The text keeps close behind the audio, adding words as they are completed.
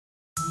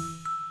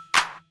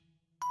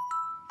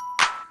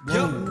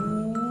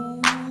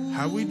Yo.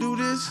 How we do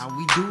this? How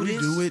we do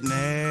this? We do it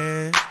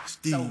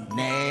nasty. So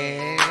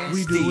nasty.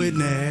 We do it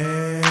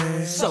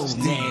nasty. So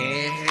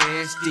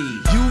nasty.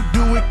 You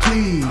do it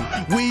clean.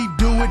 We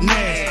do it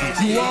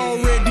nasty. You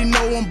already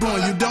know I'm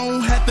blowing. You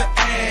don't have to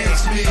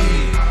ask me.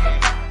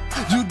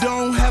 You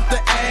don't have to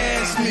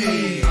ask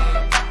me.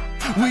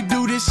 We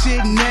do this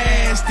shit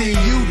nasty.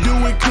 You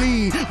do it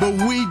clean,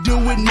 but we do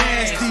it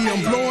nasty.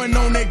 I'm blowing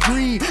on that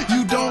green.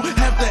 You don't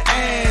have to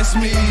ask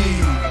me.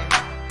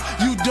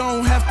 You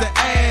don't have to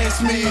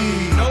ask me.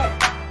 Nope.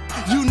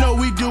 You know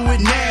we do it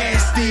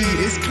nasty.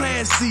 It's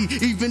classy,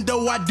 even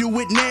though I do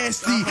it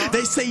nasty.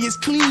 They say it's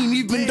clean,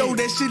 even though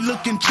that shit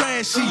looking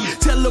trashy.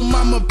 Tell them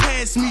I'ma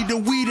pass me the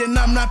weed and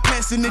I'm not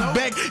passing it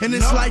back. And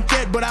it's like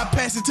that, but I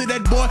pass it to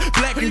that boy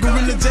Black, and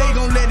Gorilla J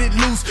gon' let it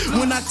loose.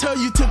 When I tell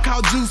you to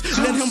call Juice,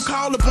 let him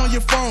call up on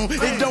your phone.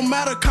 It don't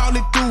matter, call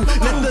it through.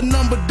 Let the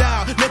number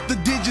dial, let the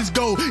digits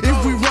go.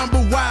 If we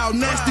rumble wild,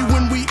 nasty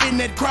when we in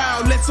that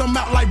crowd. Let some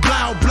out like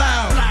blow,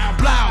 blow, blow,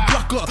 blow.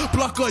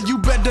 Plucker, you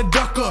better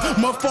duck her.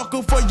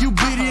 Motherfucker, for you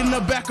bitty in the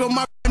back of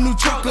my new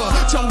trucker.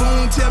 Chunga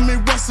won't tell me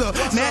what's up.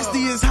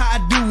 Nasty is how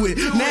I do it.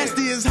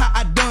 Nasty is how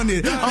I done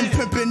it. I'm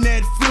pimping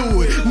that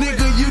fluid.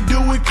 Nigga, you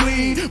do it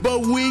clean,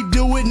 but we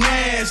do it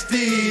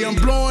nasty. I'm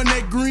blowing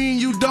that green,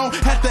 you don't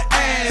have to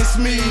ask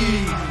me.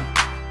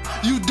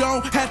 You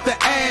don't have to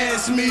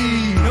ask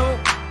me. Nope.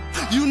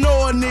 You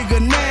know a nigga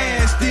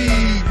nasty.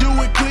 Do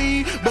it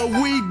clean, but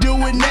we do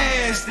it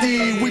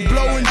nasty. We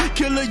blowing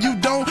killer, you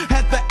don't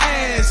have to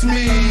ask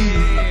me.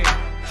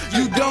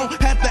 You don't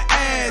have to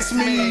ask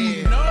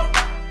me.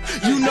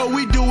 You know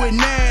we do it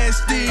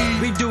nasty.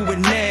 We do it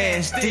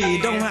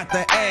nasty, don't have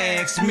to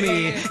ask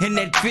me. And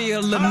that feel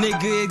of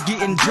nigga is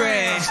getting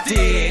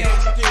drastic.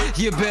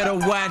 You better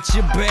watch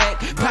your back,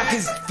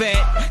 pockets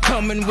fat,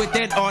 coming with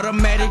that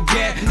automatic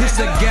gap. It's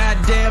a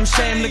goddamn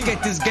shame, look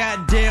at this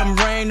goddamn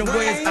rain. The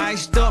way it's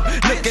iced up,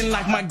 looking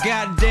like my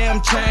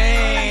goddamn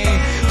chain.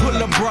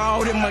 Pull a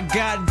broad in my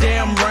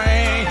goddamn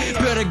rain.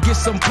 Better get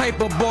some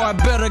paper, boy,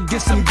 better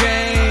get some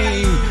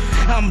game.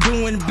 I'm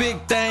doing big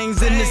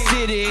things in the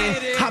city,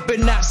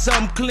 hopping out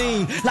some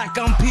clean like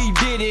I'm P.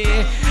 Diddy.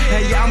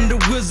 Hey, I'm the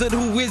wizard,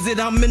 who is it?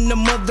 I'm in the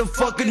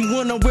motherfucking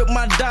winner with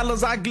my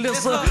dollars. I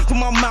glisten from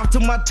my mouth to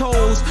my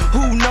toes.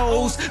 Who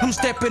knows? I'm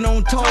stepping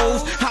on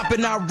toes,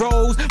 hopping out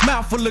roads,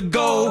 mouth full of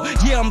gold.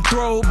 Yeah, I'm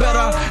throw.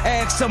 Better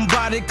ask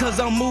somebody, cause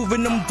I'm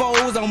moving them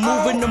foes. I'm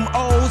moving them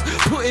O's,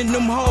 putting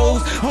them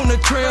hoes on the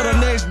trail. The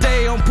next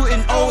day, I'm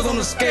putting O's on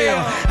the scale.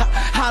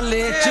 Holla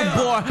at your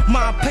boy,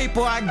 my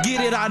paper, I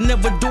get it, I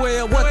never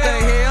dwell. What the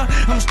hell?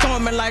 I'm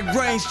storming like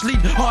rain, sleet,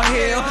 or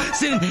hell.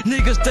 Send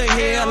niggas to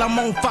hell, I'm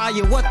on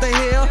fire. What the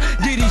hell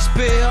did he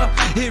spell?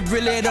 It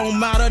really don't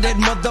matter. That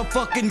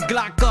motherfucking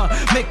Glocker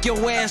make your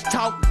ass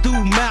talk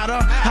through matter.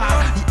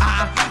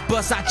 I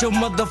bust out your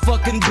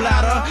motherfucking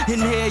bladder. In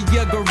here,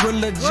 your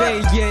Gorilla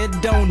J, yeah,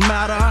 it don't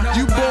matter.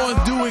 You boys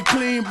do it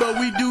clean, but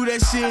we do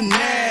that shit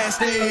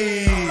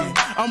nasty.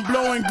 I'm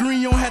blowing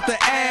green, you don't have to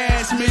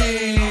ask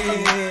me.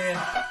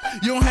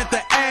 You don't have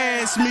to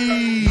ask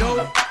me.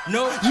 Nope,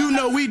 nope. You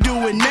know we do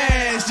it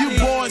nasty. You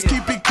boys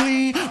keep it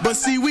clean, but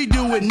see we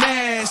do it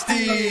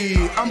nasty.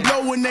 I'm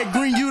blowing that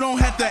green, you don't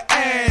have to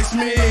ask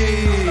me.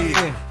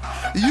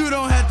 You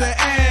don't have to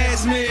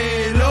ask me.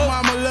 Lil'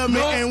 mama love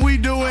me and